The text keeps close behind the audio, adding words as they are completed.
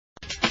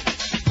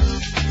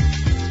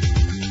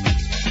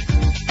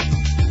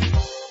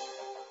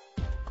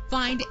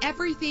Find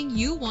everything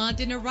you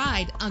want in a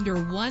ride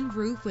under one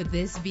roof with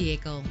this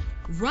vehicle.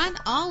 Run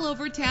all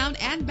over town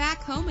and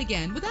back home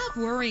again without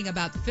worrying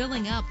about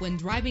filling up when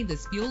driving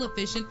this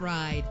fuel-efficient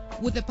ride.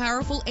 With a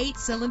powerful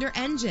 8-cylinder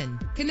engine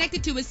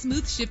connected to a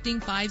smooth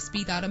shifting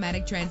 5-speed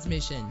automatic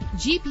transmission,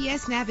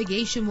 GPS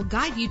navigation will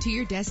guide you to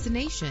your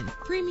destination.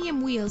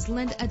 Premium wheels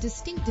lend a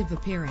distinctive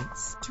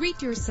appearance.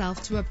 Treat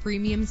yourself to a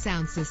premium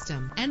sound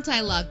system.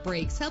 Anti-lock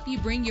brakes help you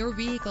bring your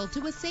vehicle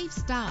to a safe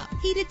stop.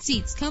 Heated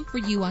seats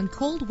comfort you on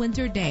cold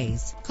winter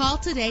days. Call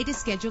today to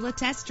schedule a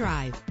test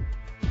drive.